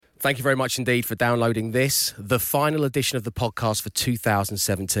Thank you very much indeed for downloading this, the final edition of the podcast for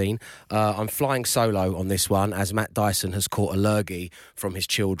 2017. I'm flying solo on this one as Matt Dyson has caught a lurgy from his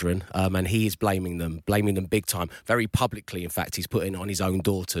children, and he is blaming them big time, very publicly. In fact, he's putting on his own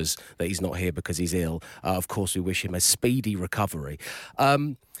daughters that he's not here because he's ill. Of course, we wish him a speedy recovery.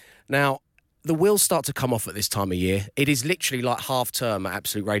 Now, the wheels start to come off at this time of year. It is literally like half term at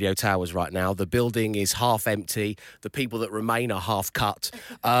Absolute Radio Towers right now. The building is half empty. The people that remain are half cut.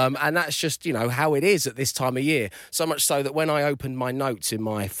 And that's just, how it is at this time of year. So much so that when I opened my notes in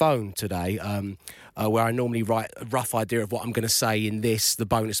my phone today, where I normally write a rough idea of what I'm going to say in the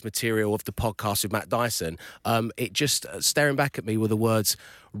bonus material of the podcast with Matt Dyson, it just staring back at me were the words,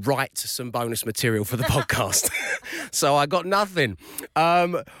 write some bonus material for the podcast. So I got nothing.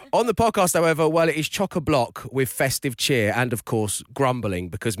 On the podcast, however, well, it is chock-a-block with festive cheer and, of course, grumbling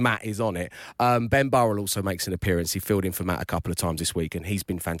because Matt is on it. Ben Burrell also makes an appearance. He filled in for Matt a couple of times this week and he's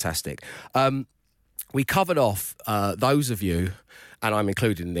been fantastic. We covered off those of you, and I'm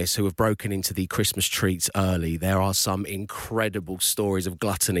included in this, who have broken into the Christmas treats early. There are some incredible stories of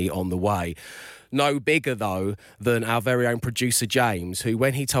gluttony on the way. No bigger, though, than our very own producer, James, who,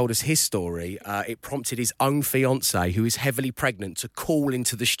 when he told us his story, it prompted his own fiancée, who is heavily pregnant, to call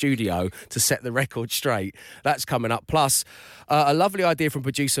into the studio to set the record straight. That's coming up. Plus, a lovely idea from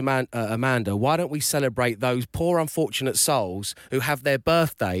producer Amanda. Why don't we celebrate those poor, unfortunate souls who have their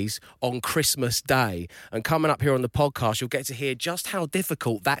birthdays on Christmas Day? And coming up here on the podcast, you'll get to hear just how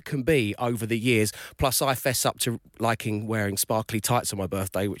difficult that can be over the years. Plus, I fess up to liking wearing sparkly tights on my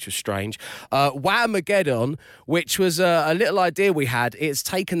birthday, which was strange. Whamageddon, which was a little idea we had. It's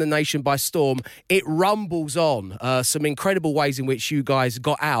taken the nation by storm. It rumbles on. Some incredible ways in which you guys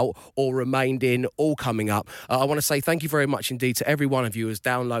got out or remained in, all coming up. I want to say thank you very much indeed to every one of you who has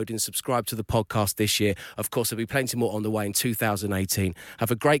downloaded and subscribed to the podcast this year. Of course, there'll be plenty more on the way in 2018. Have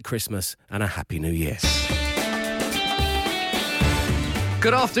a great Christmas and a Happy New Year.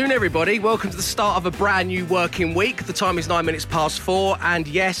 Good afternoon, everybody. Welcome to the start of a brand new working week. The time is 9 minutes past 4. And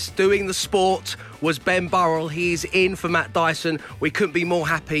yes, doing the sport was Ben Burrell. He's in for Matt Dyson. We couldn't be more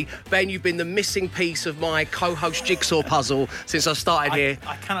happy. Ben, you've been the missing piece of my co-host jigsaw puzzle since I started here.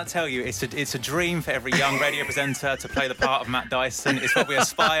 I cannot tell you, it's a dream for every young radio presenter to play the part of Matt Dyson. It's what we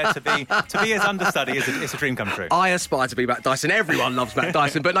aspire to be. To be his understudy it's a dream come true. I aspire to be Matt Dyson. Everyone loves Matt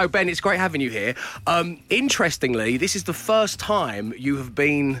Dyson. But no, Ben, it's great having you here. Interestingly, this is the first time you have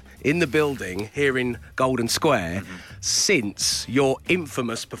been in the building here in Golden Square since your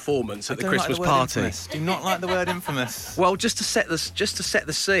infamous performance at the Christmas party. Infamous. Do not like the word infamous. Well, just to set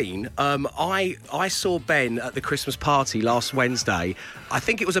the scene, I saw Ben at the Christmas party last Wednesday. I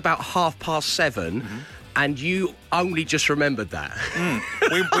think it was about 7:30. And you only just remembered that.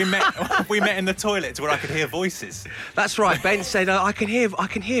 We met in the toilets where I could hear voices. That's right. Ben said, I can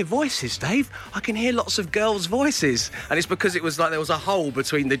hear voices, Dave. I can hear lots of girls' voices. And it's because it was like there was a hole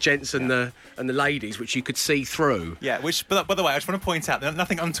between the gents and the ladies, which you could see through. Yeah, which, by the way, I just want to point out that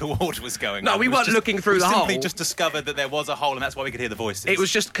nothing untoward was going on. No, we weren't looking through the hole. We simply just discovered that there was a hole, and that's why we could hear the voices. It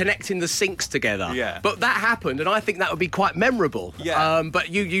was just connecting the sinks together. Yeah. But that happened, and I think that would be quite memorable. Yeah.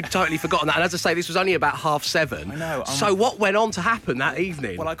 But you'd totally forgotten that. And as I say, this was only about 7:30. I know. So what went on to happen that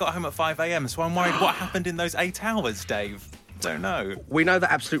evening? Well, I got home at 5 a.m, so I'm worried what happened in those 8 hours, Dave. Don't know. We know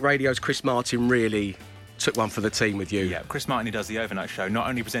that Absolute Radio's Chris Martin really took one for the team with you. Yeah, Chris Martin, who does the overnight show, not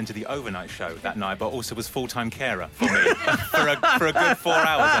only presented the overnight show that night, but also was full-time carer for me for a good 4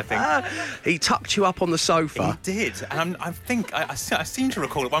 hours, I think. He tucked you up on the sofa. He did, and I seem to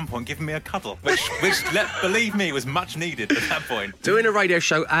recall at one point giving me a cuddle, which believe me, was much needed at that point. Doing a radio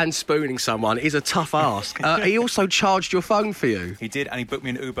show and spooning someone is a tough ask. He also charged your phone for you. He did, and he booked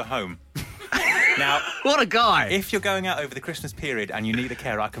me an Uber home. Now, what a guy. If you're going out over the Christmas period and you need a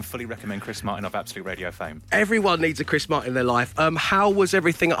carer, I can fully recommend Chris Martin of Absolute Radio fame. Everyone needs a Chris Martin in their life. How was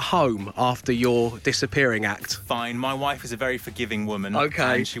everything at home after your disappearing act? Fine. My wife is a very forgiving woman.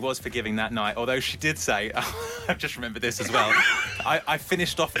 Okay. And she was forgiving that night, although she did say, I've just remembered this as well, I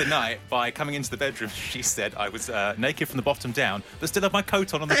finished off the night by coming into the bedroom. She said I was naked from the bottom down, but still had my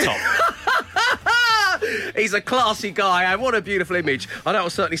coat on the top. He's a classy guy, and what a beautiful image. I know it'll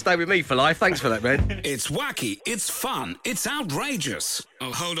certainly stay with me for life. Thanks for that, Ben. It's wacky, it's fun, it's outrageous.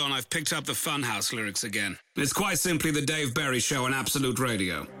 Oh, hold on, I've picked up the Funhouse lyrics again. It's quite simply the Dave Berry Show on Absolute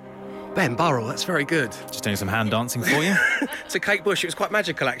Radio. Ben Burrell, that's very good. Just doing some hand dancing for you. To Kate Bush, it was quite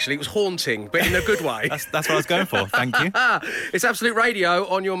magical, actually. It was haunting, but in a good way. That's what I was going for. Thank you. It's Absolute Radio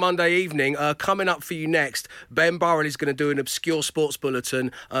on your Monday evening. Coming up for you next, Ben Burrell is going to do an obscure sports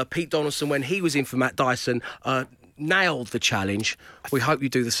bulletin. Pete Donaldson, when he was in for Matt Dyson, nailed the challenge. We hope you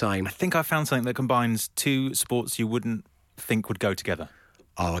do the same. I think I found something that combines two sports you wouldn't think would go together.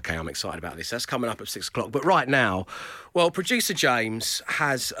 Oh, OK, I'm excited about this. That's coming up at 6 o'clock. But right now, well, producer James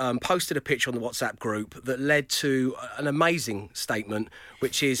has posted a picture on the WhatsApp group that led to an amazing statement,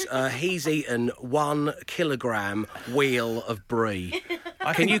 which is he's eaten 1 kilogram wheel of Brie.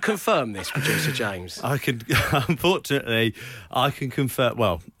 Can you confirm this, producer James? I can, unfortunately, I can confirm,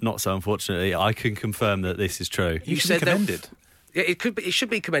 well, not so unfortunately, I can confirm that this is true. You should be commended. It should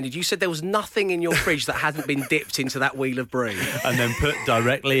be commended. You said there was nothing in your fridge that hadn't been dipped into that wheel of Brie. And then put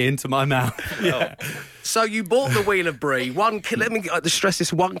directly into my mouth. Yeah. So you bought the wheel of Brie, let me stress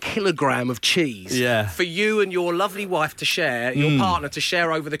this, 1 kilogram of cheese. Yeah. For you and your lovely wife to share, your partner to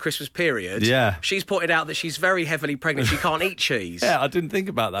share over the Christmas period. Yeah. She's pointed out that she's very heavily pregnant. She can't eat cheese. Yeah, I didn't think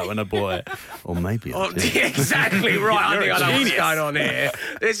about that when I bought it. Or maybe I did. Exactly right. I think I know what's going on here.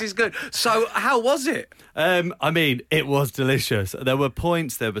 This is good. So how was it? I mean, it was delicious. There were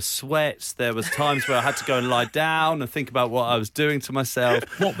points, there were sweats, there was times where I had to go and lie down and think about what I was doing to myself.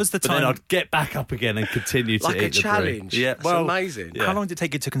 What was the time? Then I'd get back up again and continue to eat like a the challenge. Brie. Yeah, That's amazing. Yeah. How long did it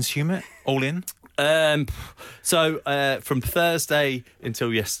take you to consume it, all in? So from Thursday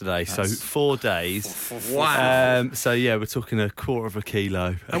until yesterday, so 4 days. Wow. So yeah, we're talking a quarter of a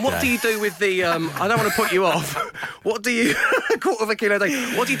kilo. And what do you do with the? I don't want to put you off. What do you? A quarter of a kilo a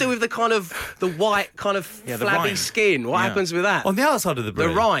day. What do you do with the white kind of flabby rind. skin? What happens with that? On the outside of the Brie?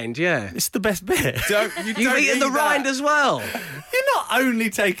 The rind, yeah. It's the best bit. You've eaten the rind as well. You're not only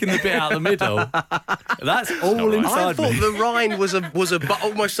taking the bit out of the middle. That's all inside I thought me. the rind was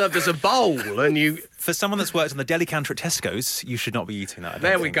almost served as a bowl, and you. For someone that's worked on the deli counter at Tesco's, you should not be eating that.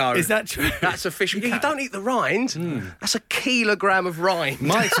 There we go. Is that true? That's official. You don't eat the rind. That's a kilogram of rind.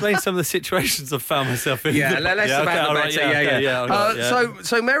 Might explain some of the situations I've found myself in. Yeah, less about the better.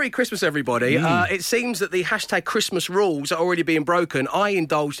 So Merry Christmas, everybody. It seems that the hashtag Christmas rules are already being broken. I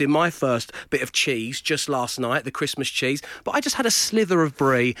indulged in my first bit of cheese just last night, the Christmas cheese, but I just had a slither of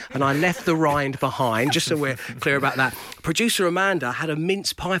Brie and I left the rind behind, just so we're clear about that. Producer Amanda had a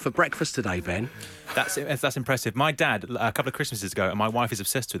mince pie for breakfast today, Ben. That's impressive. My dad, a couple of Christmases ago, and my wife is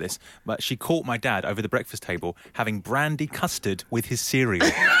obsessed with this, but she caught my dad over the breakfast table having brandy custard with his cereal.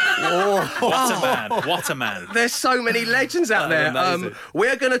 What a man. What a man. There's so many legends out there.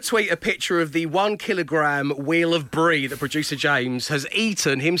 We're going to tweet a picture of the 1 kilogram wheel of Brie that producer James has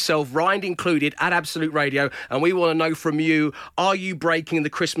eaten himself, rind included, at Absolute Radio. And we want to know from you, are you breaking the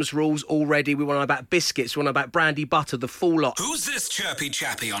Christmas rules already? We want to know about biscuits. We want to know about brandy butter, the full lot. Who's this chirpy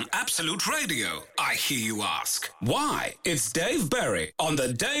chappy on Absolute Radio? I hear you ask. Why? It's Dave Berry on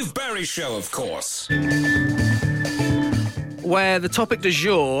The Dave Berry Show, of course. Where the topic du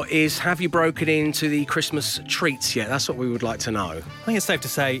jour is, have you broken into the Christmas treats yet? That's what we would like to know. I think it's safe to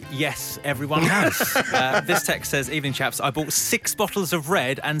say, yes, everyone has. This text says, evening chaps, I bought 6 bottles of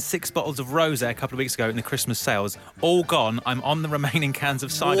red and 6 bottles of rosé a couple of weeks ago in the Christmas sales. All gone. I'm on the remaining cans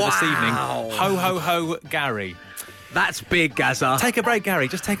of cider this evening. Ho, ho, ho, Gary. That's big, Gazza. Take a break, Gary.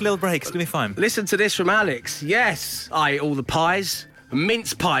 Just take a little break. It's going to be fine. Listen to this from Alex. Yes, I ate all the pies.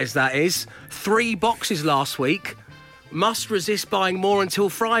 Mince pies, that is. 3 boxes last week. Must resist buying more until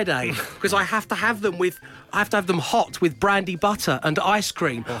Friday because I have to have them hot with brandy butter and ice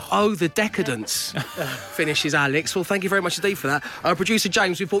cream. Oh, the decadence, finishes Alex. Well, thank you very much indeed for that. Producer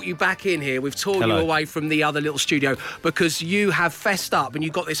James, we brought you back in here. We've torn you away from the other little studio because you have fessed up and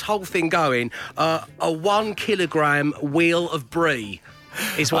you've got this whole thing going. A 1 kilogram wheel of Brie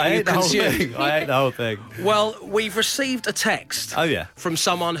is what you consume. I ate the whole thing. Well, we've received a text from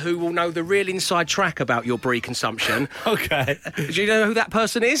someone who will know the real inside track about your Brie consumption. Okay. Do you know who that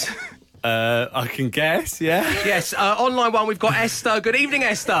person is? I can guess, yeah. Yes, online one, we've got Esther. Good evening,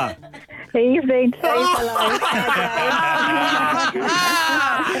 Esther. Evening, hello.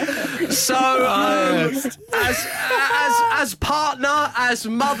 So, as partner, as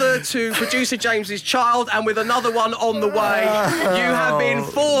mother to producer James's child, and with another one on the way, you have been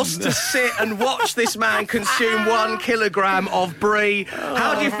forced to sit and watch this man consume 1 kilogram of Brie.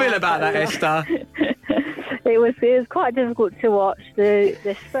 How do you feel about that, Esther? It was quite difficult to watch. The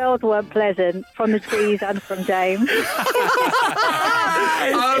smells weren't pleasant from the cheese and from James.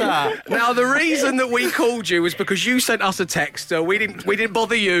 Now, the reason that we called you was because you sent us a text. We didn't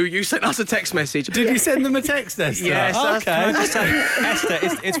bother you. You sent us a text message. Did you send them a text, Esther? Yes. Okay. Esther,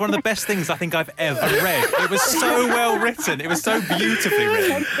 it's one of the best things I think I've ever read. It was so well written. It was so beautifully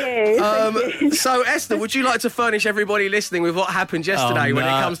written. Thank you. So, Esther, would you like to furnish everybody listening with what happened yesterday when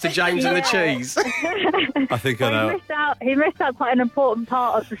it comes to James and the cheese? I think I know. He missed out quite an important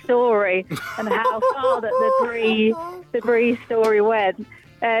part of the story and how far that the Brie story went.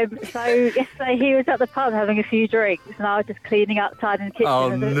 So yesterday he was at the pub having a few drinks, and I was just cleaning outside in the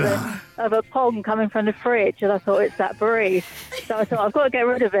kitchen of a pong coming from the fridge, and I thought, it's that Brie. So I thought, I've got to get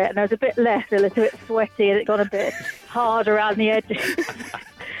rid of it, and there was a bit left, a little bit sweaty, and it got a bit hard around the edges.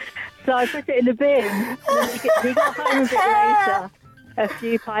 So I put it in the bin, and then he got home a bit later, a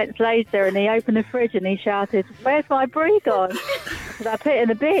few pints later, and he opened the fridge and he shouted, "Where's my Brie gone?" Because I put it in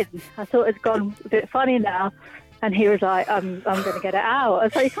the bin. I thought it's gone a bit funny now. And he was like, I'm going to get it out.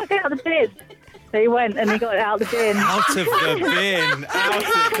 And so, you can't get it out of the bin. So he went and he got it out of the bin. Out of the bin. Out of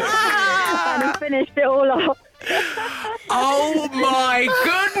the bin. And he finished it all off. Oh my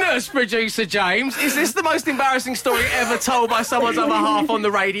goodness, producer James. Is this the most embarrassing story ever told by someone's other half on the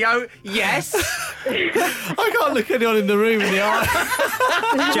radio? Yes. I can't look anyone in the room in the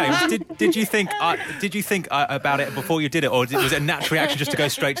eye. James, did you think about it before you did it, or was it a natural reaction just to go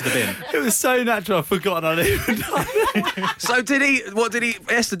straight to the bin? It was so natural, I've forgotten I'd even done it. So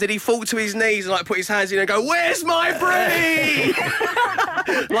Esther, did he fall to his knees and like put his hands in and go, "Where's my Brie?"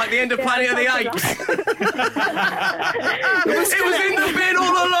 Like the end of Planet of the Apes. It was in the bin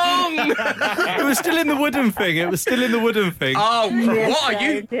all along. It was still in the wooden thing. Oh, Yes, what are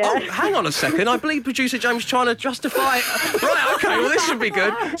you? yeah. Oh, hang on a second. I believe producer James trying to justify it. Right, okay, well, this should be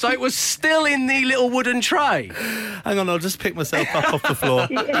good. So it was still in the little wooden tray. Hang on, I'll just pick myself up off the floor.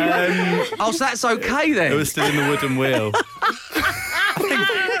 Oh, so that's okay then. It was still in the wooden wheel.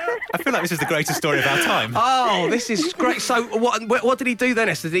 I feel like this is the greatest story of our time. Oh, this is great. So what did he do then,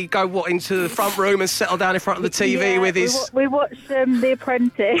 Esther? Did he go, into the front room and settle down in front of the TV with his... We watched The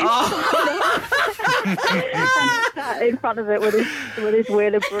Apprentice. Oh. And he sat in front of it with his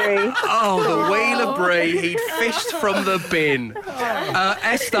wheel of Brie. Oh, the wheel of Brie. He'd fished from the bin.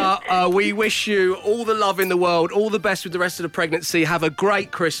 Esther, we wish you all the love in the world, all the best with the rest of the pregnancy. Have a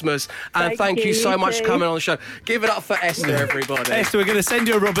great Christmas, and thank you so much for coming on the show. Give it up for Esther, everybody. Esther, we're going to send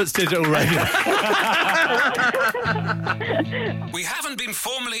you a Roberts Digital Radio. We haven't been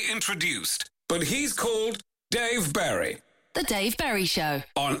formally introduced, but he's called Dave Berry The Dave Berry Show.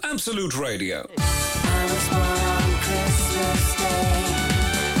 on Absolute Radio.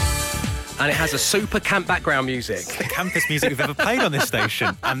 And it has a super camp background music. The campus music we've ever played on this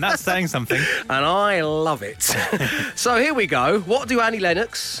station, and that's saying something. And I love it. So here we go. What do Annie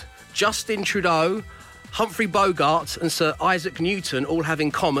Lennox, Justin Trudeau, Humphrey Bogart and Sir Isaac Newton all have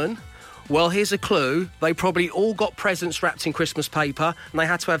in common? Well, here's a clue. They probably all got presents wrapped in Christmas paper, and they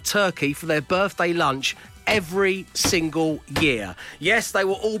had to have turkey for their birthday lunch every single year. Yes, they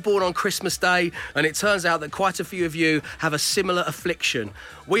were all born on Christmas Day, and it turns out that quite a few of you have a similar affliction.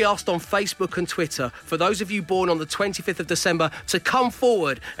 We asked on Facebook and Twitter for those of you born on the 25th of December to come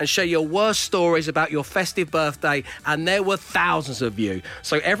forward and share your worst stories about your festive birthday, and there were thousands of you.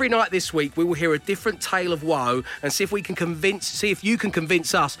 So every night this week we will hear a different tale of woe and see if you can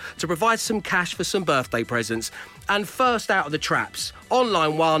convince us to provide some cash for some birthday presents. And first out of the traps, on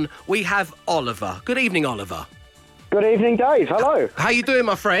line one, we have Oliver. Good evening, Oliver. Good evening, Dave. Hello. How you doing,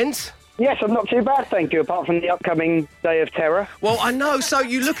 my friend? Yes, I'm not too bad, thank you, apart from the upcoming Day of Terror. Well, I know. So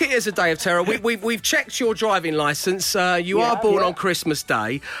you look at it as a day of terror. We've checked your driving licence. You are born on Christmas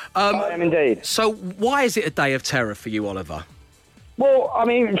Day. I am indeed. So why is it a day of terror for you, Oliver? Well, I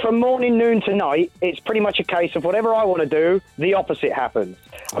mean, from morning, noon to night, it's pretty much a case of whatever I want to do, the opposite happens.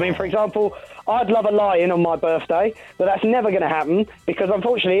 I mean, for example, I'd love a lie-in on my birthday, but that's never going to happen because,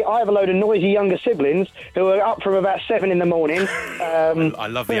 unfortunately, I have a load of noisy younger siblings who are up from about 7 in the morning. I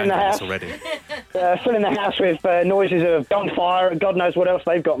love the angle of this already. Filling the house with noises of gunfire and God knows what else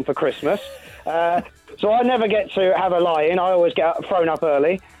they've gotten for Christmas. So I never get to have a lie-in. I always get thrown up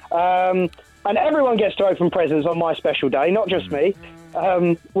early. And everyone gets to open presents on my special day, not just me,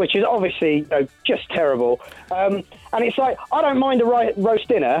 which is obviously just terrible. And it's like, I don't mind a roast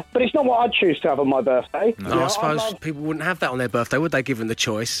dinner, but it's not what I'd choose to have on my birthday. No, I suppose people wouldn't have that on their birthday, would they, given the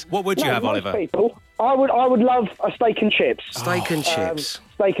choice? What would you have, most Oliver? People, I would love a steak and chips. Steak and chips.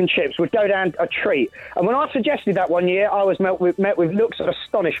 Steak and chips would go down a treat. And when I suggested that one year, I was met with looks of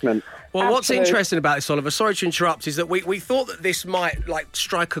astonishment. Well, what's interesting about this, Oliver, sorry to interrupt, is that we thought that this might,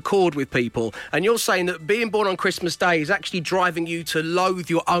 strike a chord with people, and you're saying that being born on Christmas Day is actually driving you to loathe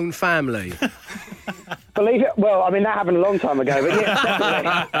your own family. Believe it? Well, I mean, that happened a long time ago, but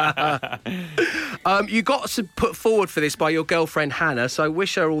yeah, definitely. You got put forward for this by your girlfriend, Hannah, so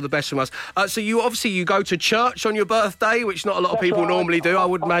wish her all the best from us. So you go to church on your birthday, which not a lot of people normally do, I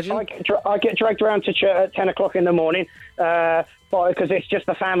would imagine. I get dragged around to church at 10 o'clock in the morning, because it's just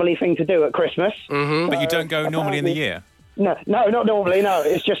a family thing to do at Christmas. Mm-hmm. But you don't go normally in the year? No, not normally. No,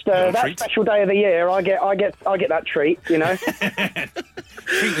 it's just that special day of the year. I get that treat. You know.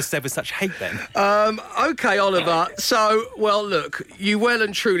 Treat was said with such hate then. Okay, Oliver. So, well, look, You well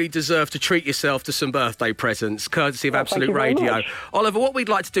and truly deserve to treat yourself to some birthday presents, courtesy of Absolute thank you very Radio. much. Oliver, what we'd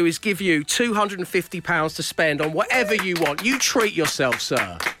like to do is give you £250 to spend on whatever you want. You treat yourself,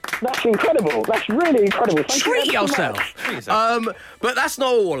 sir. That's incredible. That's really incredible. Thank Treat you ever so yourself. much. Treat yourself. But that's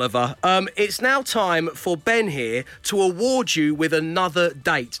not all, Oliver. It's now time for Ben here to award you with another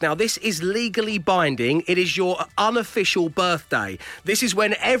date. Now, this is legally binding. It is your unofficial birthday. This is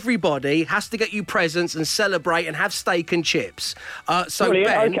when everybody has to get you presents and celebrate and have steak and chips. So, Brilliant,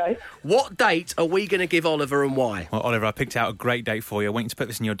 Ben, okay. what date are we going to give Oliver and why? Well, Oliver, I picked out a great date for you. I want you to put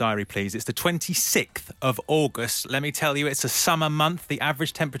this in your diary, please. It's the 26th of August. Let me tell you, it's a summer month. The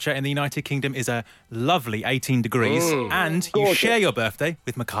average temperature in the United Kingdom is a lovely 18 degrees. And you Gorgeous. share your birthday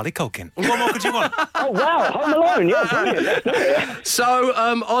with Macaulay Culkin. What more could you want? Oh, wow. Home Alone. Yeah, brilliant. Let's do it. So,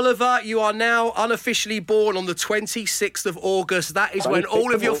 Oliver, you are now unofficially born on the 26th of August. That is when 26th all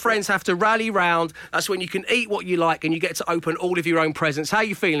of of your August. friends have to rally round. That's when you can eat what you like and you get to open all of your own presents. How are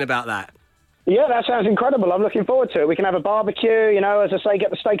you feeling about that? Yeah, that sounds incredible. I'm looking forward to it. We can have a barbecue, as I say, get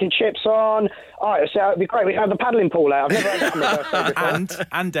the steak and chips on. Oh, it'd be great. We can have the paddling pool out. I've never had that on my birthday before.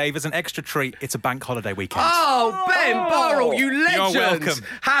 And Dave, as an extra treat, it's a bank holiday weekend. Oh, Ben Burrell, you legend! You're welcome.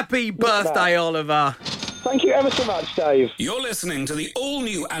 Happy birthday, Oliver. Thank you ever so much, Dave. You're listening to the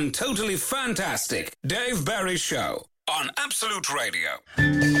all-new and totally fantastic Dave Berry Show on Absolute Radio.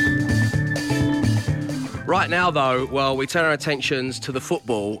 Right now, though, well, we turn our attentions to the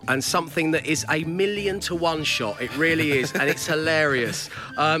football and something that is 1,000,000 to 1 shot. It really is, and it's hilarious.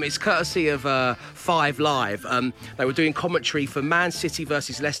 It's courtesy of 5 Live. They were doing commentary for Man City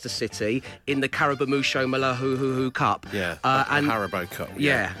versus Leicester City in the Karabamusho Malahuhu Cup. Yeah, and the Haribo Cup.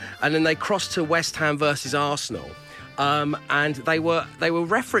 Yeah, and then they crossed to West Ham versus Arsenal. And they were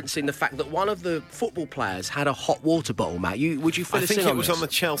referencing the fact that one of the football players had a hot water bottle. Matt, would you fill I us think in it on was this? on the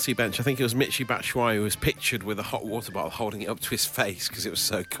Chelsea bench. I think it was Michy Batshuayi who was pictured with a hot water bottle holding it up to his face because it was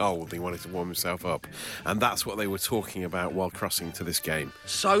so cold. He wanted to warm himself up. And that's what they were talking about while crossing to this game.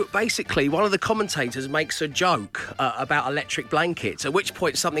 So basically, one of the commentators makes a joke about electric blankets, at which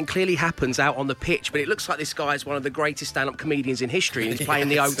point something clearly happens out on the pitch, but it looks like this guy is one of the greatest stand-up comedians in history and he's playing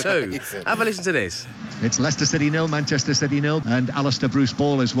the O2. Have a listen to this. It's Leicester City 0, Manchester City 0, and Alistair Bruce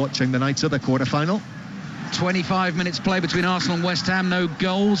Ball is watching the night's other quarter-final. 25 minutes play between Arsenal and West Ham. No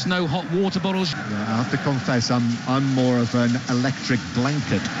goals, no hot water bottles. Yeah, I have to confess, I'm more of an electric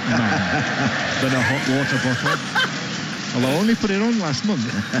blanket man than a hot water bottle. Although I only put it on last month.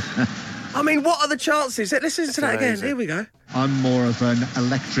 I mean, what are the chances? Listen to that again. amazing. Here we go. I'm more of an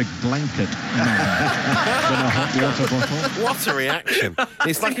electric blanket man than a hot water bottle. What a reaction.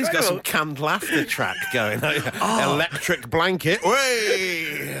 It's like he's got some canned laughter track going. Electric blanket.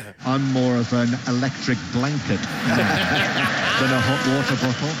 Way! I'm more of an electric blanket man than a hot water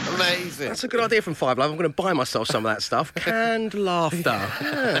bottle. Amazing. That's a good idea from 5 Live. I'm going to buy myself some of that stuff. Canned laughter.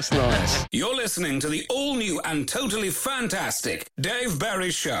 Yeah, that's nice. You're listening to the all-new and totally fantastic Dave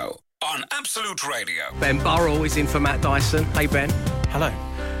Berry Show on Absolute Radio. Ben Burrell is in for Matt Dyson. Hey, Ben. Hello.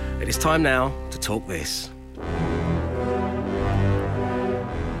 It is time now to talk this.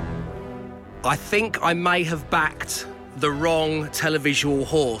 I think I may have backed the wrong televisual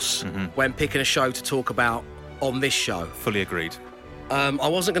horse when picking a show to talk about on this show. Fully agreed. I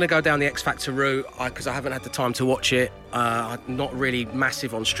wasn't going to go down the X Factor route because I haven't had the time to watch it. I'm not really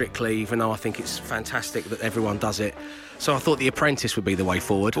massive on Strictly, even though I think it's fantastic that everyone does it. So I thought The Apprentice would be the way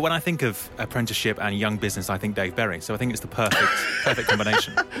forward. But when I think of apprenticeship and young business, I think Dave Berry. So I think it's the perfect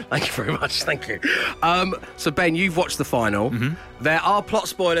combination. Thank you very much. Thank you. So, Ben, you've watched the final. There are plot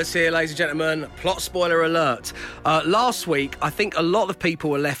spoilers here, ladies and gentlemen. Plot spoiler alert. Last week, I think a lot of people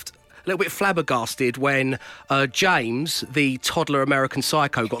were left a little bit flabbergasted when James, the toddler American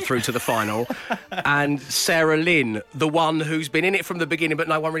Psycho, got through to the final, and Sarah Lynn, the one who's been in it from the beginning, but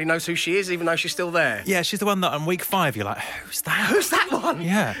no one really knows who she is, even though she's still there. Yeah, she's the one that on week 5 you're like, who's that? Who's that one?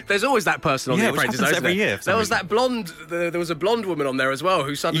 Yeah. There's always that person on Yeah, The which Apprentice, happens isn't every there? year for some There was reason. that blonde. There was a blonde woman on there as well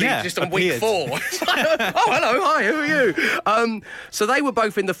who suddenly just on week appeared. 4. It's like, oh, hello, hi, who are you? So they were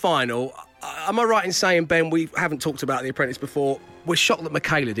both in the final. Am I right in saying, Ben, we haven't talked about The Apprentice before? We're shocked that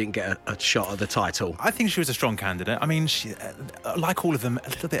Michaela didn't get a shot at the title. I think she was a strong candidate. I mean, she, like all of them, a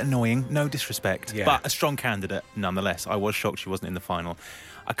little bit annoying, no disrespect, Yeah. but a strong candidate nonetheless. I was shocked she wasn't in the final.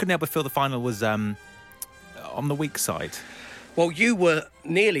 I couldn't help but feel the final was on the weak side. Well, you were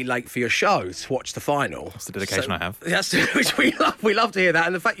nearly late for your show to watch the final. That's the dedication I have. That's which we love. We love to hear that,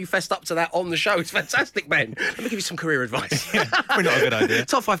 and the fact you fessed up to that on the show is fantastic, Ben. Let me give you some career advice. Probably not a good idea.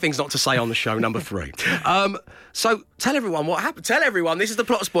 Top 5 things not to say on the show, number 3. So Tell everyone what happened. Tell everyone, this is the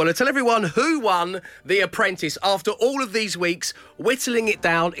plot spoiler, tell everyone who won The Apprentice after all of these weeks, whittling it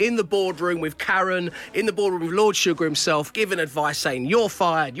down in the boardroom with Karen, in the boardroom with Lord Sugar himself, giving advice saying, you're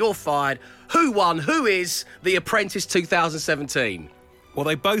fired. Who won? Who is The Apprentice 2017? Well,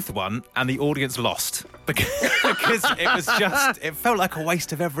 they both won, and the audience lost because it felt like a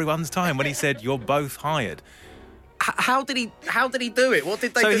waste of everyone's time when he said, you're both hired. How did he do it? What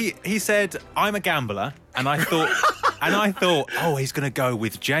did they do? So he said, I'm a gambler, and I thought, oh, he's going to go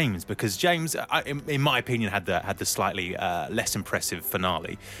with James because James, in my opinion, had the slightly less impressive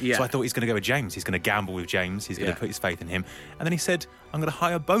finale. Yeah. So I thought he's going to go with James. He's going to gamble with James. He's going to put his faith in him. And then he said, I'm going to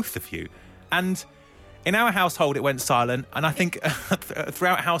hire both of you. And in our household, it went silent. And I think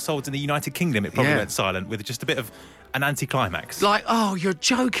throughout households in the United Kingdom, it probably went silent with just a bit of an anticlimax. Like, oh, you're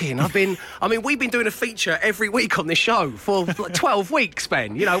joking. We've been doing a feature every week on this show for like 12 weeks,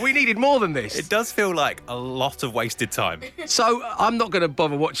 Ben. You know, we needed more than this. It does feel like a lot of wasted time. So I'm not going to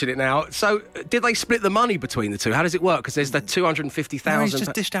bother watching it now. So did they split the money betwing the two? How does it work? Because there's the 250,000. No, he's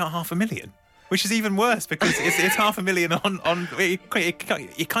just dished out $500,000. Which is even worse because it's $500,000 on.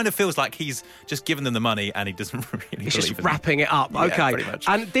 It kind of feels like he's just given them the money and he doesn't really. He's just wrapping it up. Yeah, okay. pretty much.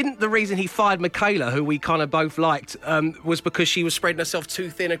 And didn't the reason he fired Michaela, who we kind of both liked, was because she was spreading herself too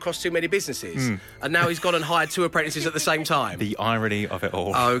thin across too many businesses? And now he's gone and hired two apprentices at the same time. The irony of it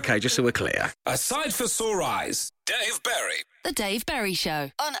all. Okay, just so we're clear. Aside for sore eyes, Dave Berry. The Dave Berry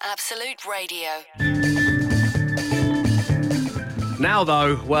Show on Absolute Radio. Now,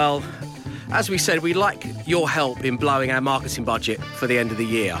 though, well, as we said, we'd like your help in blowing our marketing budget for the end of the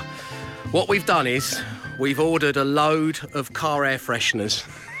year. What we've done is we've ordered a load of car air fresheners.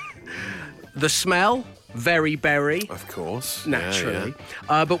 The smell, very berry. Of course. Naturally.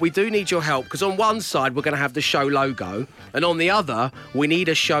 Yeah. But we do need your help because on one side we're going to have the show logo and on the other we need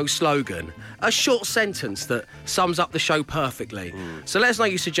a show slogan. A short sentence that sums up the show perfectly. So let us know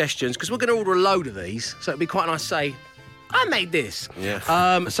your suggestions because we're going to order a load of these. So it'd be quite nice to say, I made this.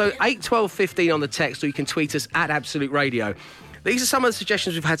 Yeah. So 8, 12, 15 on the text, or you can tweet us at Absolute Radio. These are some of the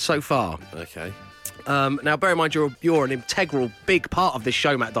suggestions we've had so far. Okay. Now, bear in mind, you're an integral, big part of this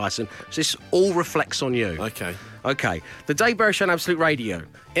show, Matt Dyson. So this all reflects on you. Okay. The Dave Berry Show on Absolute Radio.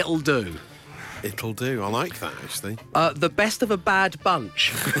 It'll do. It'll do. I like that, actually. The best of a bad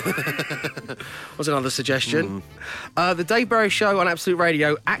bunch was another suggestion. The Dave Berry Show on Absolute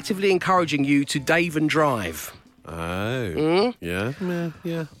Radio, actively encouraging you to Dave and drive. Oh. Yeah.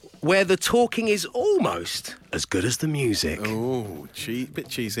 Where the talking is almost as good as the music. Oh, bit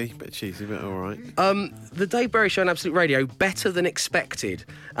cheesy, but all right. The Dave Berry Show on Absolute Radio, better than expected.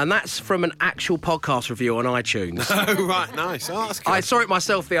 And that's from an actual podcast review on iTunes. Oh, right, nice. Oh, that's good. I saw it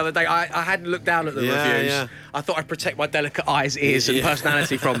myself the other day. I hadn't looked down at the reviews. Yeah. I thought I'd protect my delicate eyes, ears and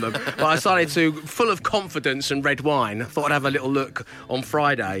personality from them. But I started to, full of confidence and red wine, thought I'd have a little look on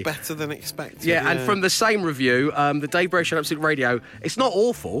Friday. Better than expected. Yeah, and from the same review, the Dave Berry Show on Absolute Radio, it's not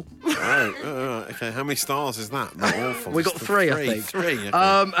awful. Oh, okay. How many stars is that? Not awful. We got three, I think. Three.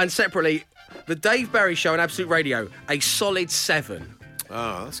 Okay. And separately, the Dave Berry Show on Absolute Radio, a solid 7.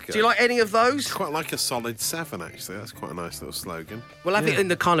 Oh, that's good. Do you like any of those? Quite like a solid 7, actually. That's quite a nice little slogan. We'll have it in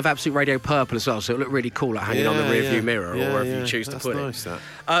the kind of Absolute Radio purple as well, so it'll look really cool, like hanging on the rearview mirror or wherever you choose to put nice, it.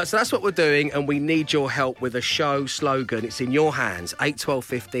 So that's what we're doing, and we need your help with a show slogan. It's in your hands, 8, 12,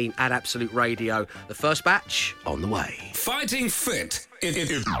 15 at Absolute Radio. The first batch on the way. Fighting fit.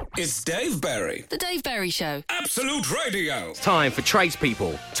 It's Dave Berry. The Dave Berry Show. Absolute Radio. It's time for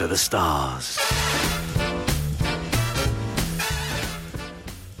Tradespeople to the Stars.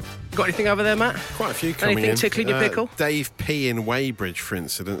 Got anything over there, Matt? Quite a few coming in. Anything tickling your pickle? Dave P. in Weybridge, for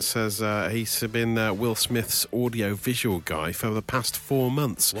instance, says he's been Will Smith's audio-visual guy for the past 4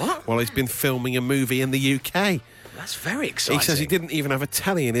 months. What? While he's been filming a movie in the UK. That's very exciting. He says he didn't even have a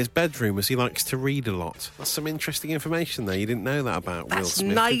telly in his bedroom as he likes to read a lot. That's some interesting information there. You didn't know that about Will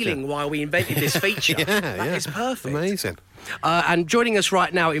Smith. That's nailing why we invented this feature. That is perfect. Amazing. And joining us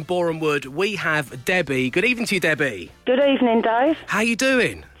right now in Boreham Wood, we have Debbie. Good evening to you, Debbie. Good evening, Dave. How you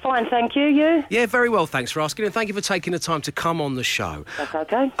doing? Fine, thank you. You? Yeah, very well, thanks for asking, and thank you for taking the time to come on the show. That's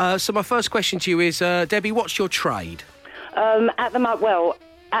okay. So my first question to you is, Debbie, what's your trade?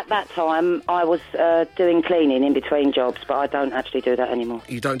 At that time, I was doing cleaning in between jobs, but I don't actually do that anymore.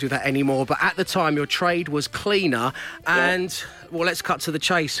 You don't do that anymore, but at the time your trade was cleaner, and, well, let's cut to the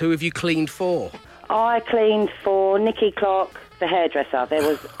chase. Who have you cleaned for? I cleaned for Nicky Clark, the hairdresser. There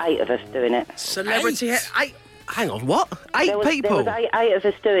was 8 of us doing it. Celebrity eight? Hang on, what? 8 people? There was eight of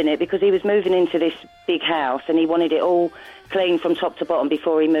us doing it because he was moving into this big house and he wanted it all clean from top to bottom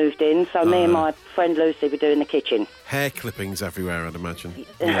before he moved in. So me and my friend Lucy were doing the kitchen. Hair clippings everywhere, I'd imagine.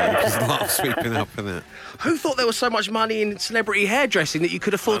 Yeah, there's a lot of sweeping up in it. Who thought there was so much money in celebrity hairdressing that you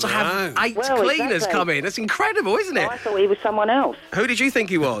could afford to have 8 cleaners come in? That's incredible, isn't it? I thought he was someone else. Who did you think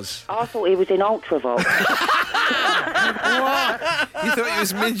he was? I thought he was in Ultravox. What? You thought he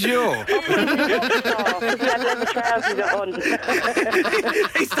was mid-jaw? Because he had leather trousers on.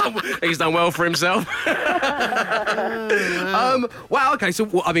 He's done well for himself. Wow, okay,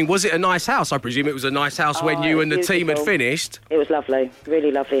 so, I mean, was it a nice house? I presume it was a nice house when you and the team had finished. It was lovely.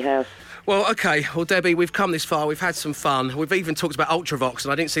 Really lovely house. Well, okay. Well, Debbie, we've come this far. We've had some fun. We've even talked about Ultravox,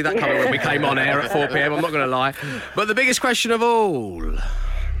 and I didn't see that coming when we came on air at 4 p.m, I'm not going to lie. But the biggest question of all...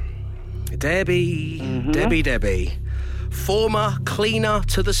 Debbie. Former cleaner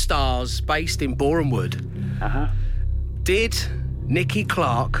to the stars based in Boreham Wood. Did Nicky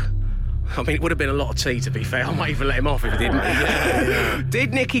Clark... I mean, it would have been a lot of tea, to be fair. I might even let him off if he didn't.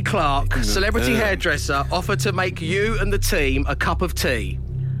 Did Nicky Clark, celebrity hairdresser, offer to make you and the team a cup of tea?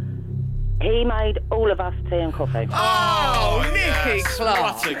 He made all of us tea and coffee. Oh, Nicky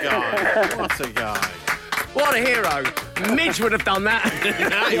Clark. What a guy. What a guy. What a hero. Midge would have done that.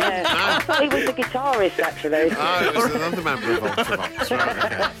 I thought he was a guitarist, actually. Oh, it was another member of Ultravox.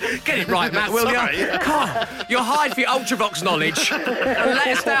 Right, okay. Get it right, Matt, will you? God, you're hired for your Ultravox knowledge. And let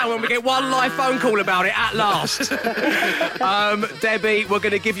us down when we get one live phone call about it at last. Debbie, we're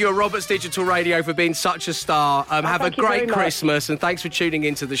going to give you a Roberts Digital Radio for being such a star. Have a great Christmas, and thanks for tuning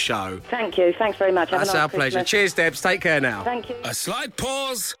into the show. Thank you. Thanks very much. That's our pleasure. Cheers, Debs. Take care now. Thank you. A slight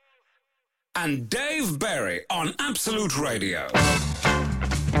pause. And Dave Berry on Absolute Radio.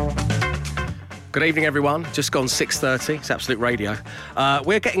 Good evening, everyone. Just gone 6:30. It's Absolute Radio.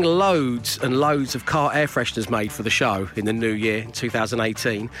 We're getting loads and loads of car air fresheners made for the show in the new year,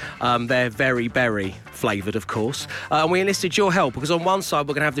 2018. They're very berry flavoured, of course. And we enlisted your help because on one side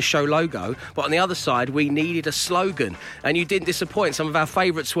we're going to have the show logo, but on the other side we needed a slogan. And you didn't disappoint. Some of our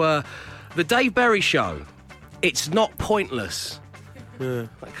favourites were The Dave Berry Show. It's not pointless. Yeah.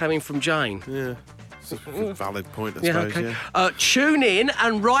 That came in from Jane. Yeah. It's a valid point, I suppose, okay. Tune in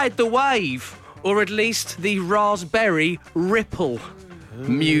and ride the wave, or at least the raspberry ripple,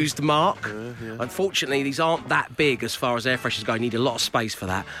 mused Mark. Unfortunately, these aren't that big as far as air fresheners go. You need a lot of space for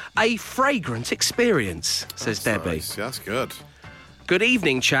that. A fragrant experience, says Debbie. Nice. That's good. Good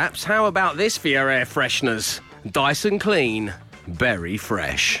evening, chaps. How about this for your air fresheners? Dyson Clean. Berry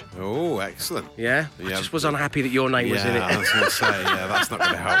fresh. Oh, excellent. Yeah? I just was unhappy that your name was in it. I was going to say, that's not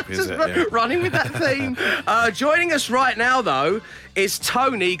going to help, is it? Running with that theme. Joining us right now, though, is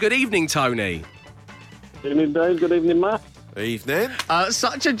Tony. Good evening, Tony. Good evening, Dave. Good evening, Matt. Evening.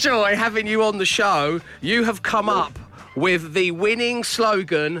 Such a joy having you on the show. You have come up with the winning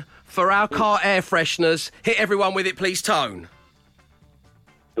slogan for our car air fresheners. Hit everyone with it, please, Tone.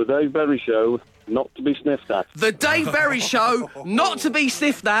 The Dave Berry Show. Not to be sniffed at. The Dave Berry Show, not to be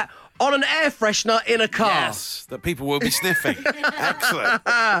sniffed at on an air freshener in a car. Yes, that people will be sniffing. Excellent.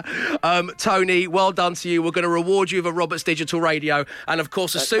 Tony, well done to you. We're going to reward you with a Roberts Digital Radio. And, of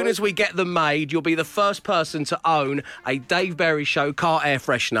course, as soon as we get them made, you'll be the first person to own a Dave Berry Show car air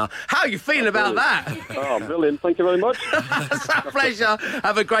freshener. How are you feeling about that? Oh, brilliant. Thank you very much. It's our pleasure.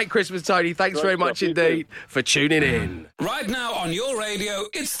 Have a great Christmas, Tony. Thanks very much indeed for tuning in. Right now on your radio,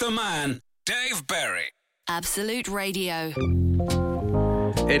 it's the man, Dave Berry. Absolute Radio.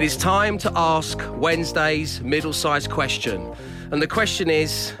 It is time to ask Wednesday's middle-sized question. And the question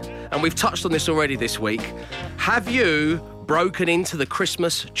is, and we've touched on this already this week, have you broken into the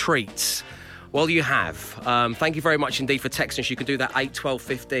Christmas treats? Well, you have. Thank you very much indeed for texting us. You can do that 8, 12,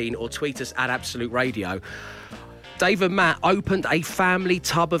 15 or tweet us at Absolute Radio. Dave and Matt opened a family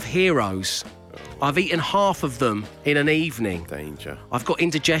tub of heroes. I've eaten half of them in an evening. Danger. I've got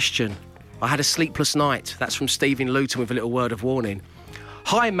indigestion. I had a sleepless night. That's from Stephen Luton with a little word of warning.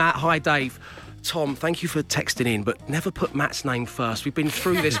 Hi, Matt. Hi, Dave. Tom, thank you for texting in, but never put Matt's name first. We've been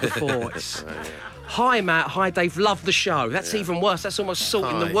through this before. Hi, Matt. Hi, Dave. Love the show. That's even worse. That's almost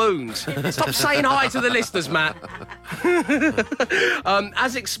salt in the wound. Stop saying hi to the listeners, Matt.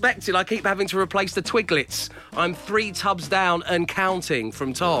 As expected, I keep having to replace the Twiglets. I'm 3 tubs down and counting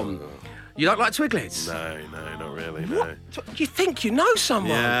from Tom. You don't like Twiglets? No, not really, no. What? You think you know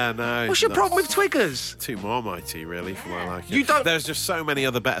someone? Yeah, no. What's your problem with Twiggers? Too Marmite-y, really, for my liking. You don't... There's just so many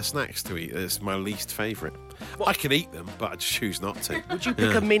other better snacks to eat. It's my least favourite. I can eat them, but I just choose not to. Would you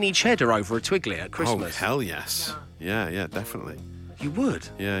pick a mini cheddar over a Twiglet at Christmas? Oh, hell yes. Yeah, definitely. You would?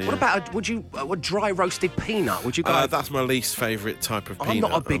 Yeah. What about a dry roasted peanut? Would you go? That's my least favourite type of peanut.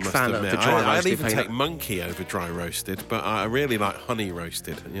 I'm not a big fan of the dry I'd roasted even peanut. take monkey over dry roasted, but I really like honey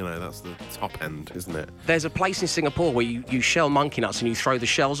roasted. You know, that's the top end, isn't it? There's a place in Singapore where you shell monkey nuts and you throw the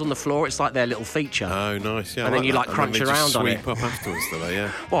shells on the floor. It's like their little feature. Oh, nice. Yeah, and then you crunch around on it. Sweep up afterwards, do they?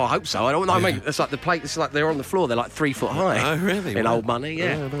 Yeah. Well, I hope so. I don't know. I mean, it's like the plate. It's like they're on the floor. They're like 3 foot high. Oh, really? In old money,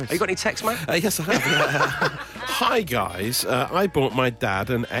 yeah. Oh, nice. Have you got any text, mate? Yes, I have. Hi, guys. I bought my dad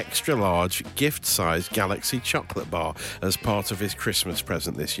an extra-large gift-size Galaxy chocolate bar as part of his Christmas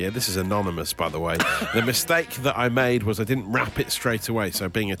present this year. This is anonymous, by the way. The mistake that I made was I didn't wrap it straight away, so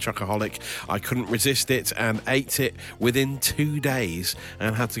being a chocoholic, I couldn't resist it and ate it within 2 days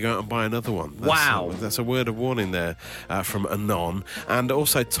and had to go out and buy another one. That's a word of warning there from Anon. And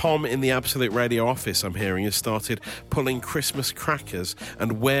also, Tom in the Absolute Radio office, I'm hearing, has started pulling Christmas crackers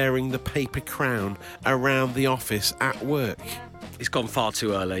and wearing the paper crown around the office at work. It's gone far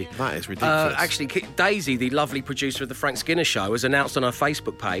too early. That is ridiculous. Actually, Daisy, the lovely producer of the Frank Skinner Show, has announced on her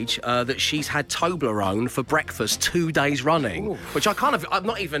Facebook page that she's had Toblerone for breakfast 2 days running. Ooh. Which I'm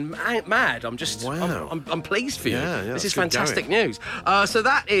not even mad. I'm just, wow. I'm pleased for you. Yeah, this is fantastic news. So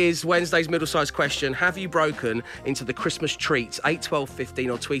that is Wednesday's middle-sized question. Have you broken into the Christmas treats? 8, 12, 15,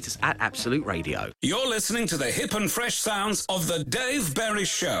 or tweet us at Absolute Radio. You're listening to the hip and fresh sounds of the Dave Berry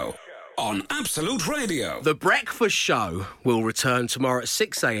Show on Absolute Radio. The Breakfast Show will return tomorrow at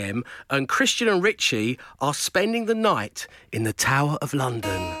 6 a.m. and Christian and Richie are spending the night in the Tower of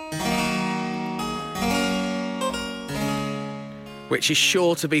London, which is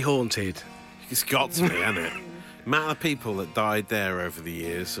sure to be haunted. It's got to be, hasn't it? Amount of people that died there over the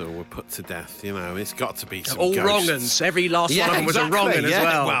years or were put to death, you know, it's got to be some all ghosts. wrong-uns. Every last one of them was a wrong-un as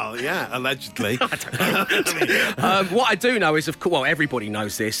well. Well, yeah, allegedly. What I do know is, everybody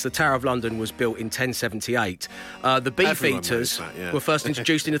knows this. The Tower of London was built in 1078. The Beefeaters were first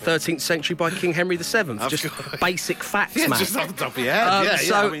introduced in the 13th century by King Henry VII. Just basic facts, man. Just off the top of your head.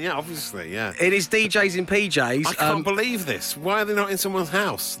 Obviously. It is DJs in PJs. I can't believe this. Why are they not in someone's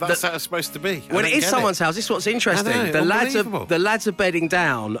house? That's how it's supposed to be. Well, it is someone's house. This is what's interesting. The lads are bedding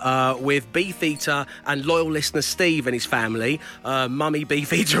down with Beefeater and loyal listener Steve and his family, Mummy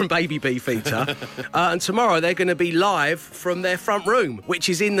Beefeater and Baby Beefeater. And tomorrow they're going to be live from their front room, which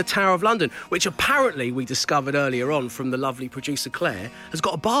is in the Tower of London, which apparently we discovered earlier on from the lovely producer Claire, has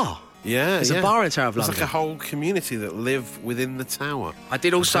got a bar. Yeah, there's a bar in the Tower of London. It's like a whole community that live within the tower. I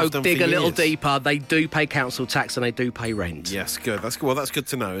did also dig a little deeper. They do pay council tax and they do pay rent. Yes, good. That's good. Well, that's good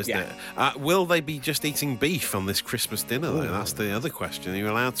to know, isn't it? Will they be just eating beef on this Christmas dinner, though? That's the other question. Are you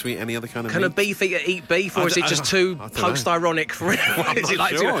allowed to eat any other kind of meat? Can a beefeater eat beef, or is it just too post-ironic for it? Is it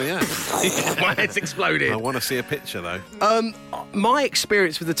like my head's exploded. I want to see a picture, though. My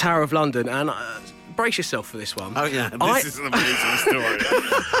experience with the Tower of London, and brace yourself for this one. Oh, yeah. This is an amazing story.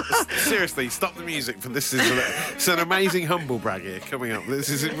 Seriously, stop the music. It's an amazing humble brag here coming up. This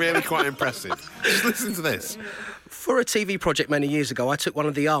is really quite impressive. Just listen to this. For a TV project many years ago, I took one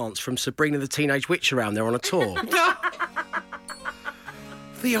of the aunts from Sabrina the Teenage Witch around there on a tour.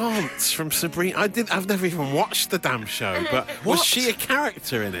 The aunts from Sabrina. I've never even watched the damn show, but was she a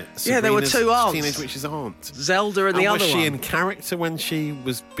character in it? Yeah, there were two aunts. Teenage Witch's aunt. Zelda and the other one. Was she in character when she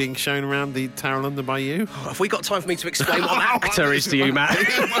was being shown around the Tower of London by you? Have we got time for me to explain what an actor is to you, Matt?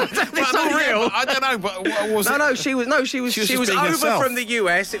 It's not real. I don't know, but what was it? No, she was over herself. from the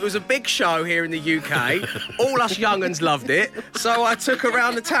US. It was a big show here in the UK. All us young'uns loved it, so I took her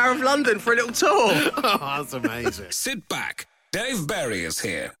around the Tower of London for a little tour. Oh, that's amazing. Sit back. Dave Berry is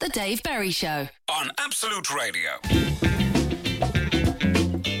here. The Dave Berry Show. On Absolute Radio.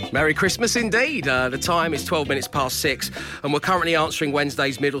 Merry Christmas indeed. The time is 12 minutes past 6, and we're currently answering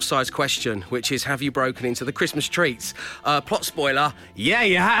Wednesday's middle-sized question, which is, have you broken into the Christmas treats? Plot spoiler, yeah,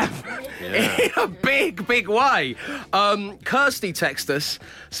 you have. Yeah. In a big, big way. Kirsty texted us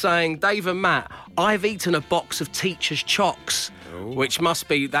saying, Dave and Matt, I've eaten a box of teacher's chocks. Ooh. Which must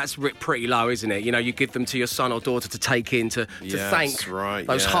be, that's pretty low, isn't it? You know, you give them to your son or daughter to take in to thank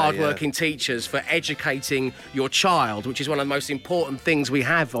those hard-working teachers for educating your child, which is one of the most important things we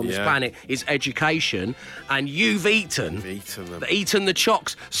have on this planet, is education. And you've eaten the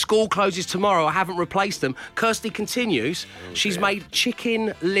chocks. School closes tomorrow. I haven't replaced them. Kirsty continues. She's made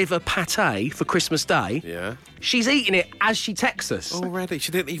chicken liver pate for Christmas Day. Yeah. She's eating it as she texts us. Already?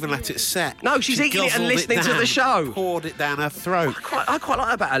 She didn't even let it set. No, she's eating it and listening to the show. Poured it down her throat. I quite like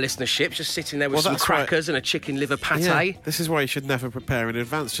that about our listenership, just sitting there with some crackers and a chicken liver pate. Yeah, this is why you should never prepare in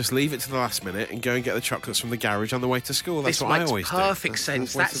advance. Just leave it to the last minute and go and get the chocolates from the garage on the way to school. That's what I always do. This makes perfect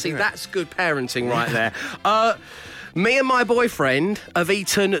sense. That's good parenting right there. Me and my boyfriend have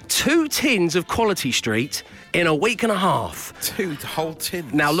eaten 2 tins of Quality Street in a week and a half. 2 whole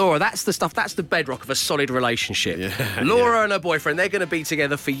tins. Now, Laura, that's the stuff, that's the bedrock of a solid relationship. Yeah, Laura and her boyfriend, they're going to be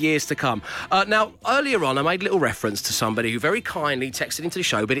together for years to come. Now, earlier on, I made a little reference to somebody who very kindly texted into the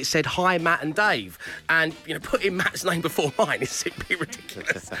show, but it said, "Hi, Matt and Dave." And, putting Matt's name before mine is simply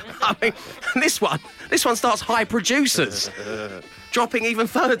ridiculous. I mean, this one starts, "Hi, producers." Dropping even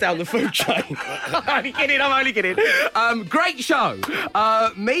further down the food chain. I'm only kidding. Great show.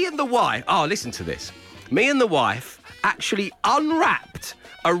 Me and the wife... Oh, listen to this. Me and the wife actually unwrapped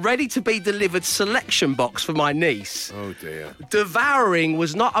a ready-to-be-delivered selection box for my niece. Oh, dear. Devouring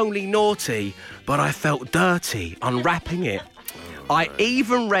was not only naughty, but I felt dirty unwrapping it. I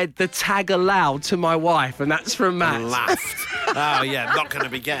even read the tag aloud to my wife, and that's from Matt. And laughed. Oh, yeah, not going to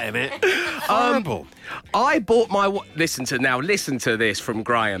be getting it. Horrible. I bought listen to this from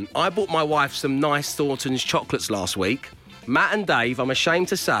Graham. I bought my wife some nice Thornton's chocolates last week. Matt and Dave, I'm ashamed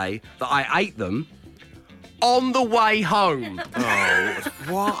to say that I ate them on the way home. Oh,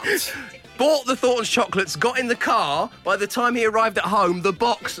 what? Bought the Thornton's chocolates, got in the car. By the time he arrived at home, the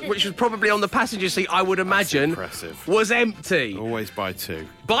box, which was probably on the passenger seat, I would imagine, was empty. Always buy 2.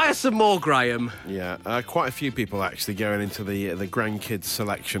 Buy us some more, Graham. Yeah, quite a few people actually going into the grandkids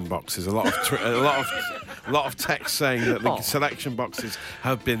selection boxes. A lot of text saying that the selection boxes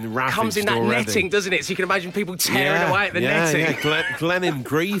have been ravaged Comes in that already. netting, doesn't it? So you can imagine people tearing away at the netting. Yeah. Glenn in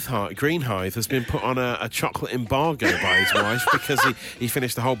Greenhithe has been put on a chocolate embargo by his wife because he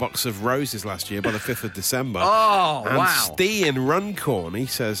finished a whole box of roses last year by the 5th of December. Oh, and wow. Steve in Runcorn, he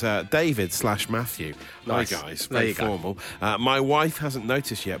says, David/Matthew. Nice. Hi, guys. Very formal. My wife hasn't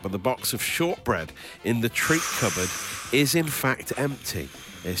noticed yet, but the box of shortbread in the treat cupboard is in fact empty.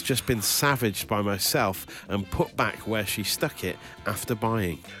 It's just been savaged by myself and put back where she stuck it after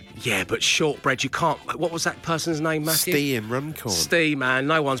buying. Yeah, but shortbread, you can't... What was that person's name, Matthew? Steve in Runcorn. Steve, man,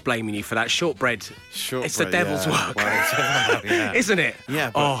 no one's blaming you for that. Shortbread, it's the devil's work. Well, isn't it?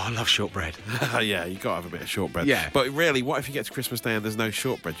 Yeah. Oh, I love shortbread. Yeah, you got to have a bit of shortbread. Yeah. But really, what if you get to Christmas Day and there's no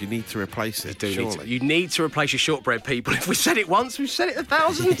shortbread? You need to replace it, surely. You need to replace your shortbread, people. If we said it once, we've said it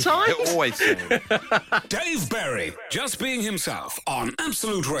 1,000 times. Always say it. Dave Berry, just being himself on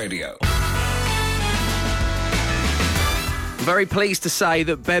Absolute Radio. Very pleased to say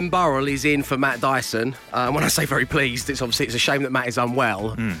that Ben Burrell is in for Matt Dyson. When I say very pleased, it's a shame that Matt is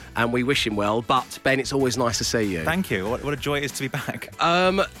unwell, and we wish him well. But Ben, it's always nice to see you. Thank you. What a joy it is to be back.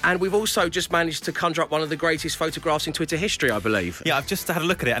 And we've also just managed to conjure up one of the greatest photographs in Twitter history, I believe. Yeah, I've just had a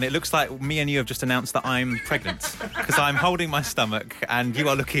look at it, and it looks like me and you have just announced that I'm pregnant because I'm holding my stomach, and you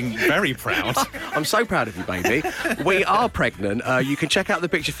are looking very proud. I'm so proud of you, baby. We are pregnant. You can check out the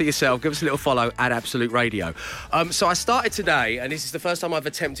picture for yourself. Give us a little follow at Absolute Radio. So I started today, and this is the first time I've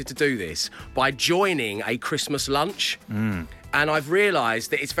attempted to do this, by joining a Christmas lunch. And I've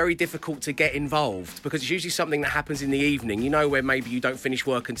realised that it's very difficult to get involved because it's usually something that happens in the evening, where maybe you don't finish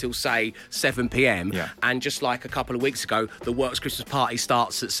work until, say, 7 p.m. Yeah. And just like a couple of weeks ago, the Works Christmas party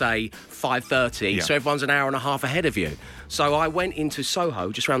starts at, say, 5:30. So everyone's an hour and a half ahead of you. So I went into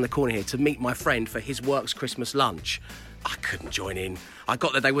Soho, just around the corner here, to meet my friend for his Works Christmas lunch. I couldn't join in. I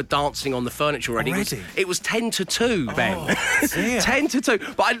got that they were dancing on the furniture already. It was 10 to 2, Ben. Oh, 10 to 2.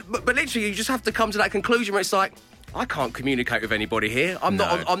 But literally, you just have to come to that conclusion where it's like, I can't communicate with anybody here. I'm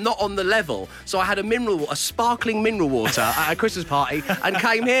not on the level. So I had a sparkling mineral water at a Christmas party and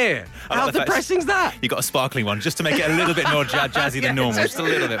came here. How depressing's that? You got a sparkling one just to make it a little bit more jazzy than normal. Just a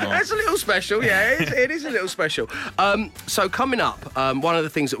little bit more. It's a little special, yeah. It is a little special. So coming up, one of the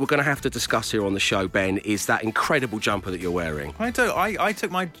things that we're going to have to discuss here on the show, Ben, is that incredible jumper that you're wearing. I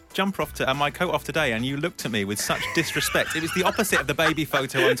took my jumper off and my coat off today, and you looked at me with such disrespect. It was the opposite of the baby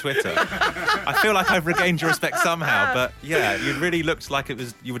photo on Twitter. I feel like I've regained your respect somehow, but yeah, you really looked like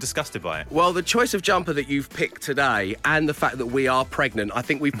you were disgusted by it. Well, the choice of jumper that you've picked today and the fact that we are pregnant, I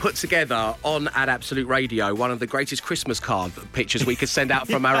think we've put together on at Absolute Radio one of the greatest Christmas card pictures we could send out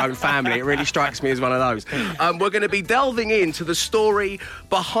from our own family. It really strikes me as one of those. We're going to be delving into the story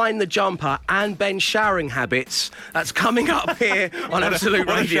behind the jumper and Ben's showering habits. That's coming up here on Absolute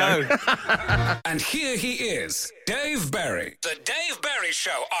Radio. And here he is, Dave Berry. The Dave Berry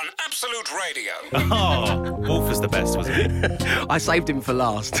Show on Absolute Radio. Oh, Wolf was the best, wasn't it? I saved him for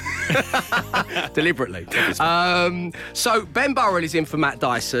last. Deliberately. So Ben Burrell is in for Matt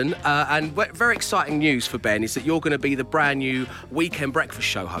Dyson. And very exciting news for Ben is that you're going to be the brand new weekend breakfast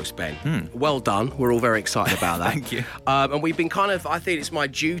show host, Ben. Well done. We're all very excited about that. Thank you. And we've been I think it's my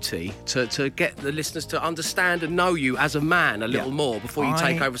duty to get the listeners to understand and know you as a man a little more before you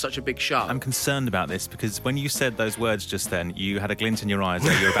take over such a big show. I'm concerned about this because when you said those words just then, you had a glint in your eyes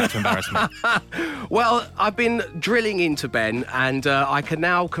that you were about to embarrass me. Well, I've been drilling into Ben, and I can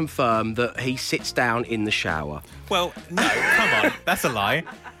now confirm that he sits down in the shower. Well, no, come on, that's a lie.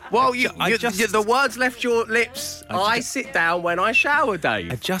 Well, the words left your lips. I sit down when I shower,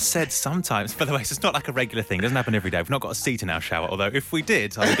 Dave. I just said sometimes. By the way, it's not like a regular thing. It doesn't happen every day. We've not got a seat in our shower, although if we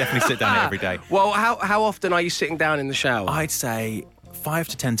did, I would definitely sit down every day. Well, how often are you sitting down in the shower? I'd say 5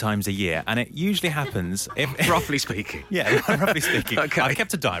 to 10 times a year, and it usually happens roughly speaking. Yeah, roughly speaking. Okay. I've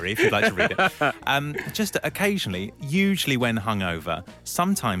kept a diary if you'd like to read it. Just occasionally, usually when hungover,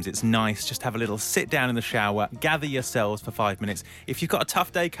 sometimes it's nice just to have a little sit down in the shower, gather yourselves for 5 minutes. If you've got a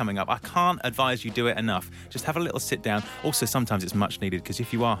tough day coming up, I can't advise you do it enough. Just have a little sit down. Also, sometimes it's much needed because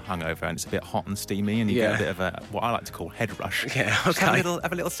if you are hungover and it's a bit hot and steamy and you get a bit of what I like to call head rush, just have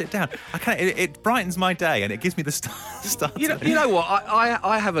a little sit down. It brightens my day and it gives me the start. You know what?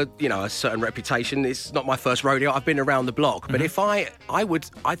 I have a certain reputation. It's not my first rodeo. I've been around the block. But if I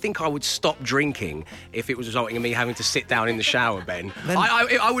think I would stop drinking if it was resulting in me having to sit down in the shower, Ben.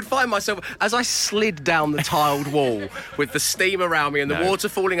 I would find myself, as I slid down the tiled wall with the steam around me and the water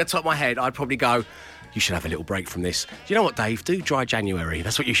falling atop my head, I'd probably go, you should have a little break from this. Do you know what, Dave? Do dry January.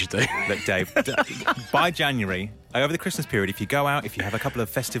 That's what you should do. Look, Dave, by January, over the Christmas period, if you go out, if you have a couple of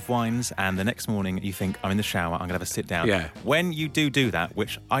festive wines and the next morning you think, I'm in the shower, I'm going to have a sit down. Yeah. When you do that,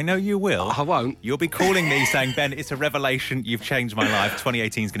 which I know you will. I won't. You'll be calling me saying, Ben, it's a revelation. You've changed my life.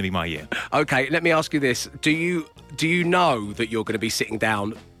 2018 is going to be my year. Okay, let me ask you this. Do you know that you're going to be sitting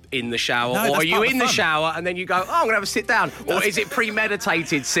down in the shower, or are you in the shower and then you go, I'm going to have a sit down? Or is it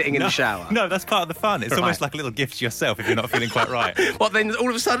premeditated sitting in the shower? No, that's part of the fun. It's almost like a little gift to yourself if you're not feeling quite right. What, then all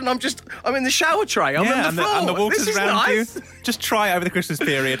of a sudden I'm in the shower tray, I'm on the floor. And the water's this is around nice. you. Just try it over the Christmas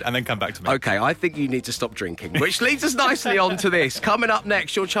period and then come back to me. Okay, I think you need to stop drinking, which leads us nicely on to this. Coming up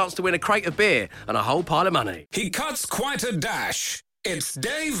next, your chance to win a crate of beer and a whole pile of money. He cuts quite a dash. It's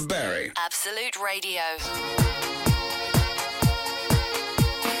Dave Berry. Absolute Radio.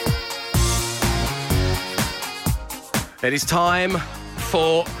 It is time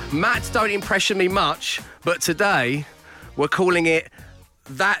for Matt Don't Impression Me Much, but today we're calling it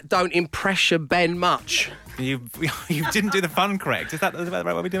That Don't Impression Ben Much. You didn't do the fun correct. Is that the right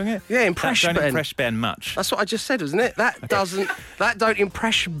way we're doing it? Yeah, impress Ben. Ben. Don't impress Ben much. That's what I just said, wasn't it? That don't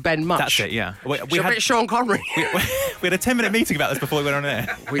impress Ben much. That's it, yeah. We had a bit Sean Connery. We had a 10-minute meeting about this before we went on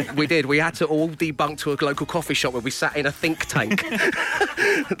air. We did. We had to all debunk to a local coffee shop where we sat in a think tank.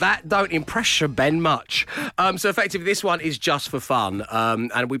 That don't impress Ben much. So effectively, this one is just for fun,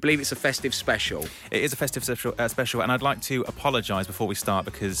 and we believe it's a festive special. It is a festive special, and I'd like to apologise before we start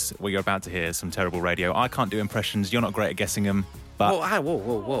because you're about to hear some terrible radio. I can't do impressions. You're not great at guessing them. But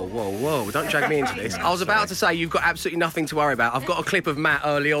whoa. Don't drag me into this. I was about to say you've got absolutely nothing to worry about. I've got a clip of Matt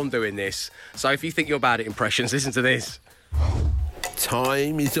early on doing this. So if you think you're bad at impressions, listen to this.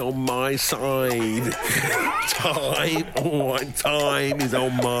 Time is on my side. Time is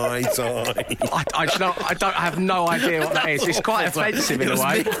on my side. I have no idea what that is. It's quite offensive in a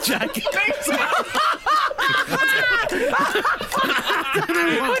way. Mick Jagger.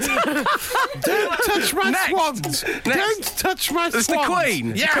 Don't touch my swans. Don't touch my swans. It's the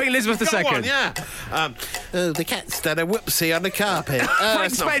Queen. Yeah. Queen Elizabeth II. On, yeah. The cat's done a whoopsie on the carpet.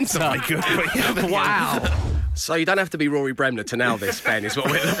 Frank Spencer. Wow. So you don't have to be Rory Bremner to nail this, Ben, is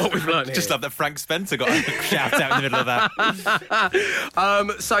what we've learned here. Just love that Frank Spencer got a shout out in the middle of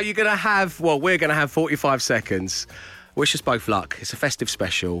that. So you're going to have, we're going to have 45 seconds. Wish us both luck. It's a festive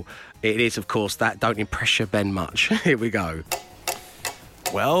special. It is, of course, That Don't Impress You Ben Much. Here we go.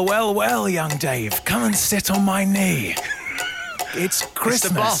 Well, young Dave. Come and sit on my knee. It's Christmas. It's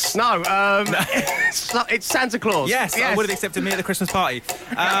the boss. No, it's Santa Claus. Yes, I would have accepted me at the Christmas party.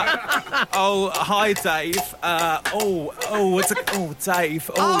 Hi, Dave. Dave.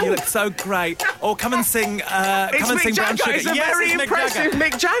 You look so great. Come and sing. It's come and Mick sing Brown Jagger. Sugar. It's a very impressive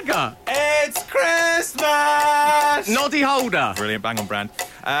Mick Jagger. It's Christmas. Noddy Holder. Brilliant, bang on brand.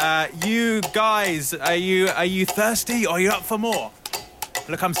 You guys, are you thirsty or are you up for more?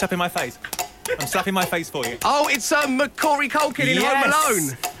 Look, I'm slapping my face. I'm slapping my face for you. Oh, it's Macaulay Culkin in Home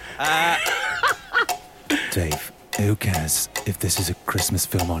Alone. Dave, who cares if this is a Christmas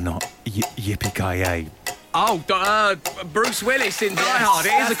film or not? Yippee-ki-yay. Oh, Bruce Willis in Die Hard.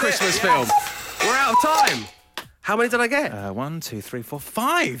 It is a Christmas film. We're out of time. How many did I get? 1, 2, 3, 4,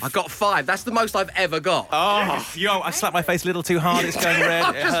 5. I got 5. That's the most I've ever got. Oh, I slapped my face a little too hard. It's going red.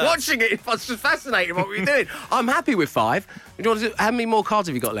 I'm just watching it. I was just fascinated what we were doing. I'm happy with 5. Do you want to do, how many more cards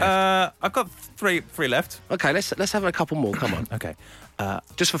have you got left? I've got three left. Okay, let's have a couple more. Come on. Okay.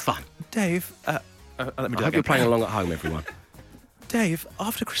 Just for fun. Dave, let me do I that hope you're playing along at home, everyone. Dave,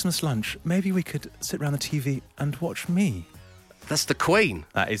 after Christmas lunch, maybe we could sit around the TV and watch me. That's the Queen.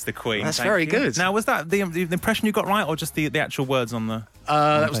 That is the Queen. That's very good. Now, was that the impression you got right, or just the actual words on the...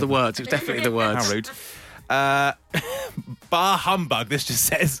 That was the words. It was definitely the words. How rude. Bar humbug, this just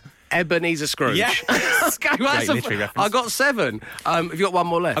says. Ebenezer Scrooge. Yeah. Okay, well, Great literary reference. I got 7. Have you got one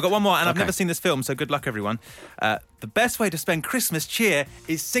more left? I've got one more, and I've never seen this film, so good luck, everyone. The best way to spend Christmas cheer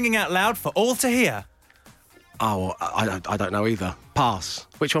is singing out loud for all to hear. Oh, I don't know either. Pass.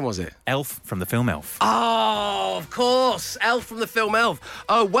 Which one was it? Elf from the film Elf. Oh, of course. Elf from the film Elf.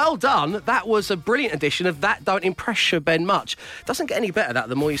 Oh, well done. That was a brilliant edition of That Don't Impress You, Ben Much. Doesn't get any better, that,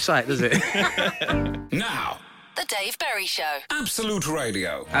 the more you say it, does it? Now, The Dave Berry Show. Absolute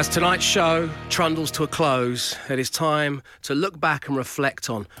Radio. As tonight's show trundles to a close, it is time to look back and reflect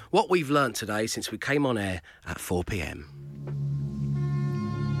on what we've learnt today since we came on air at 4 p.m.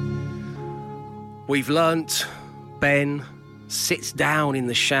 We've learnt Ben sits down in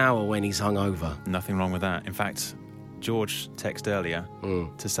the shower when he's hungover. Nothing wrong with that. In fact, George texted earlier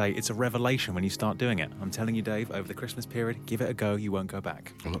to say it's a revelation when you start doing it. I'm telling you, Dave, over the Christmas period, give it a go, you won't go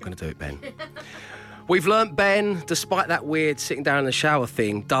back. I'm not going to do it, Ben. We've learnt Ben, despite that weird sitting down in the shower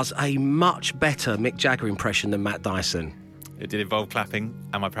thing, does a much better Mick Jagger impression than Matt Dyson. It did involve clapping.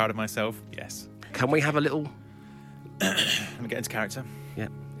 Am I proud of myself? Yes. Can we have a little... Let me get into character. Yeah,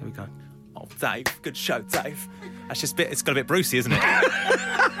 here we go. Oh, Dave, good show, Dave. That's just it's got a bit Brucey, isn't it?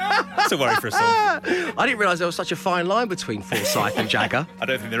 It's a worry for us all. I didn't realise there was such a fine line between Forsyth and Jagger. I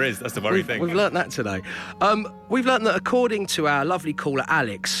don't think there is. That's the worry thing. We've learnt that today. We've learnt that according to our lovely caller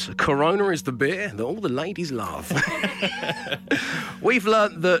Alex, Corona is the beer that all the ladies love. We've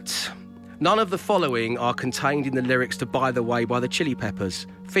learnt that none of the following are contained in the lyrics to By the Way by the Chili Peppers: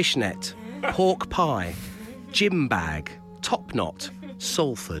 Fishnet, Pork Pie, Gym Bag, Top Knot,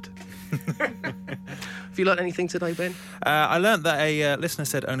 Salford. Have you learnt anything today, Ben? I learnt that a listener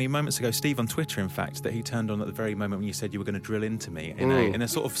said only moments ago, Steve on Twitter, in fact, that he turned on at the very moment when you said you were going to drill into me in a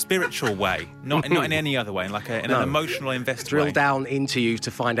sort of spiritual way, not in any other way, like in an emotional invested drill way. down into you to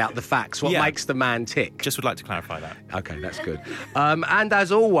find out the facts. What makes the man tick? Just would like to clarify that. Okay, that's good. And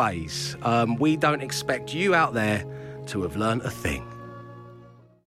as always, we don't expect you out there to have learnt a thing.